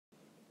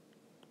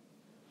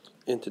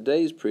In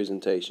today's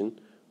presentation,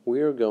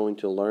 we are going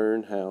to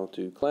learn how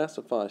to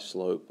classify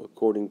slope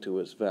according to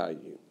its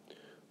value.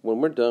 When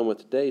we're done with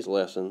today's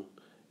lesson,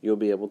 you'll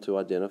be able to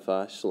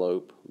identify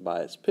slope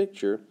by its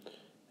picture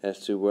as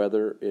to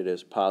whether it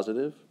is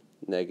positive,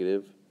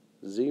 negative,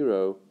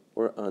 zero,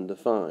 or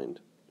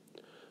undefined.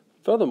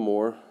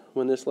 Furthermore,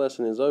 when this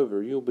lesson is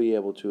over, you'll be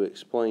able to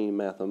explain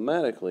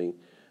mathematically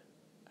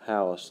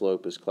how a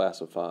slope is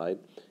classified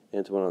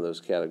into one of those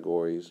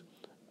categories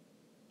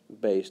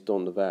based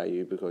on the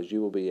value, because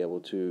you will be able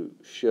to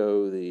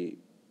show the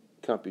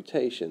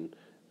computation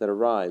that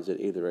arrives at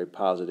either a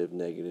positive,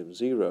 negative,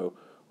 zero,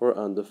 or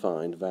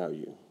undefined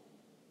value.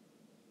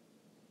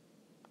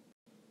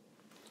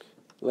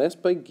 Let's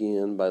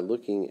begin by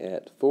looking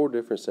at 4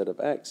 different set of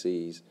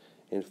axes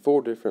and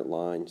 4 different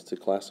lines to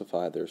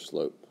classify their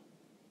slope.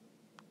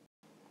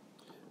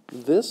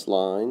 This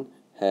line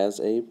has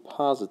a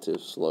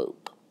positive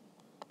slope.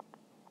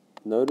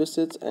 Notice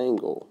its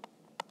angle.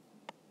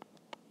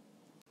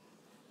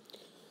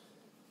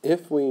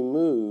 If we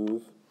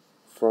move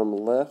from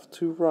left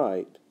to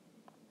right,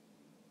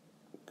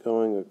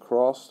 going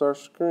across our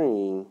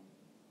screen,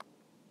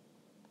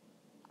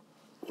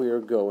 we are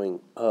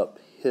going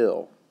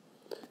uphill.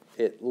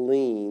 It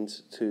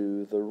leans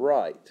to the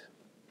right.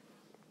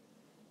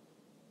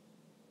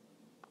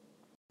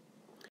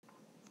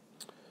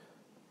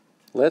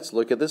 Let's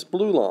look at this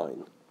blue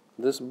line.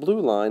 This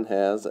blue line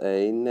has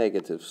a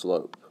negative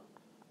slope.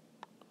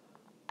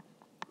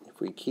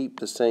 If we keep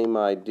the same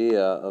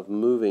idea of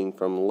moving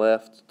from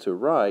left to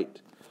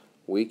right,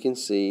 we can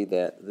see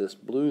that this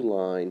blue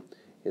line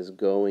is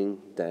going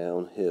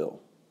downhill.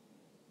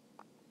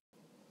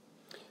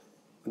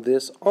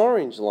 This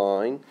orange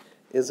line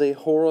is a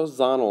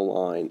horizontal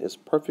line. It's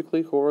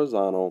perfectly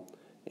horizontal,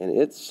 and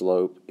its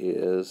slope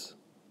is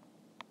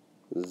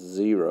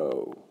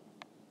 0.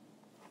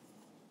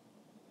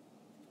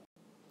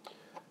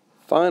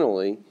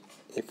 Finally,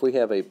 if we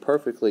have a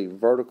perfectly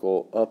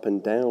vertical up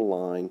and down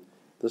line,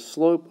 the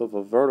slope of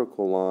a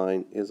vertical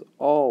line is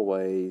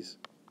always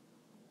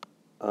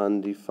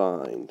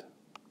undefined.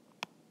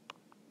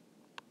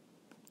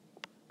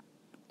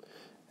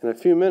 In a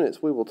few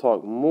minutes, we will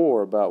talk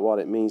more about what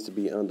it means to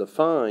be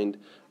undefined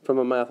from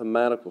a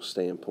mathematical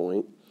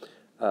standpoint,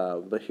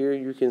 but here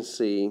you can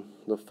see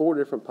the 4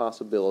 different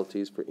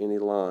possibilities for any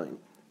line.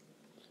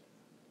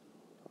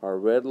 Our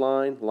red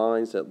line,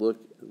 lines that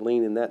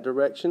lean in that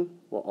direction,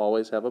 will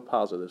always have a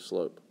positive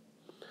slope.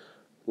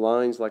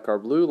 Lines like our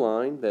blue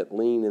line that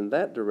lean in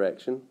that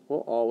direction will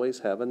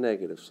always have a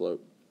negative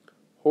slope.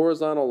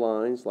 Horizontal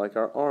lines like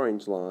our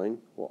orange line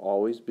will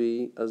always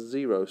be a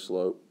 0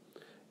 slope,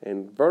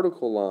 and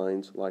vertical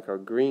lines like our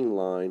green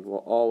line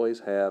will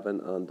always have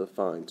an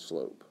undefined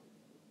slope.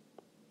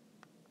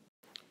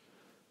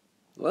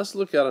 Let's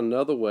look at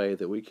another way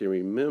that we can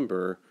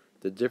remember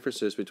the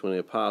differences between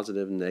a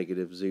positive,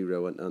 negative,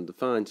 0, and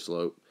undefined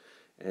slope.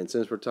 And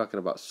since we're talking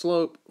about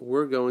slope,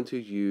 we're going to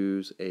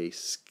use a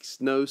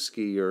snow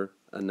skier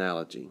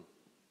analogy.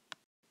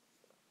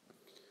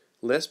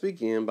 Let's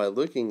begin by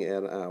looking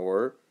at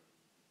our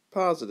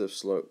positive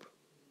slope.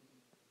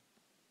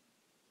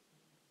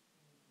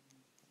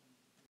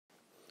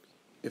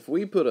 If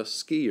we put a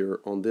skier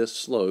on this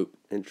slope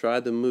and try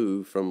to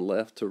move from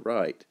left to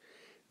right,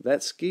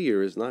 that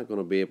skier is not going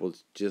to be able to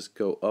just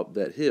go up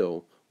that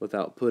hill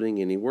without putting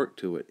any work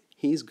to it.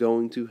 He's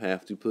going to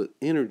have to put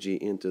energy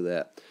into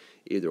that,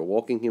 either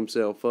walking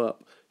himself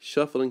up,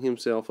 shuffling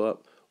himself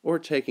up, or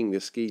taking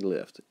the ski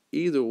lift.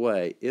 Either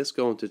way, it's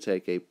going to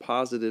take a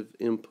positive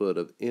input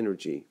of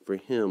energy for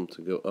him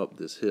to go up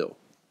this hill.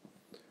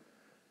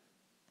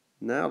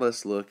 Now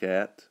let's look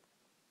at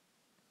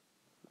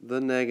the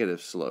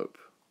negative slope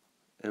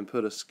and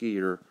put a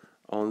skier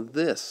on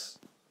this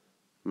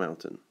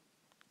mountain.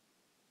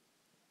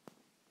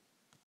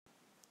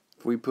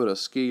 If we put a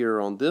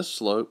skier on this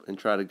slope and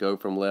try to go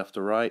from left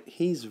to right,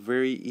 he's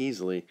very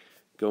easily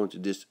going to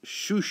just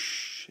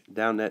shoosh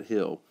down that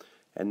hill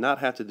and not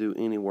have to do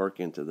any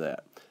work into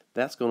that.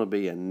 That's going to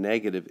be a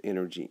negative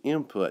energy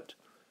input.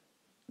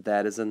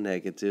 That is a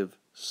negative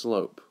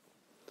slope.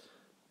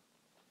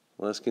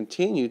 Let's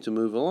continue to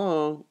move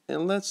along,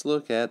 and let's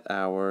look at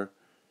our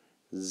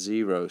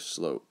 0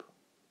 slope.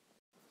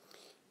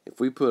 If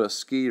we put a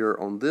skier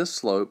on this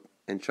slope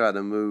and try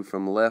to move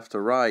from left to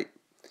right,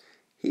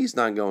 he's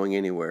not going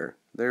anywhere.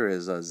 There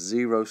is a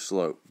 0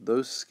 slope.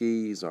 Those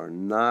skis are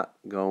not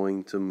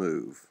going to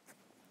move.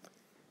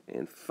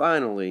 And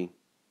finally,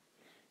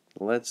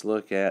 let's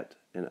look at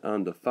an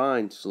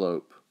undefined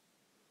slope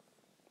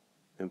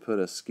and put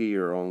a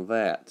skier on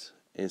that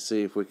and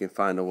see if we can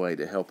find a way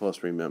to help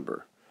us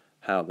remember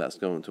how that's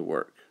going to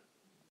work.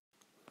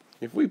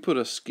 If we put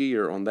a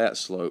skier on that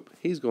slope,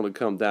 he's going to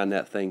come down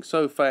that thing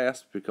so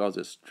fast because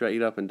it's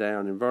straight up and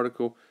down and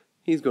vertical,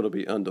 he's going to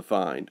be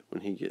undefined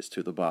when he gets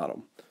to the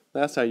bottom.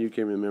 That's how you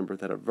can remember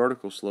that a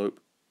vertical slope,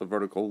 a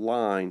vertical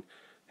line,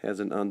 has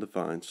an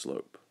undefined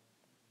slope.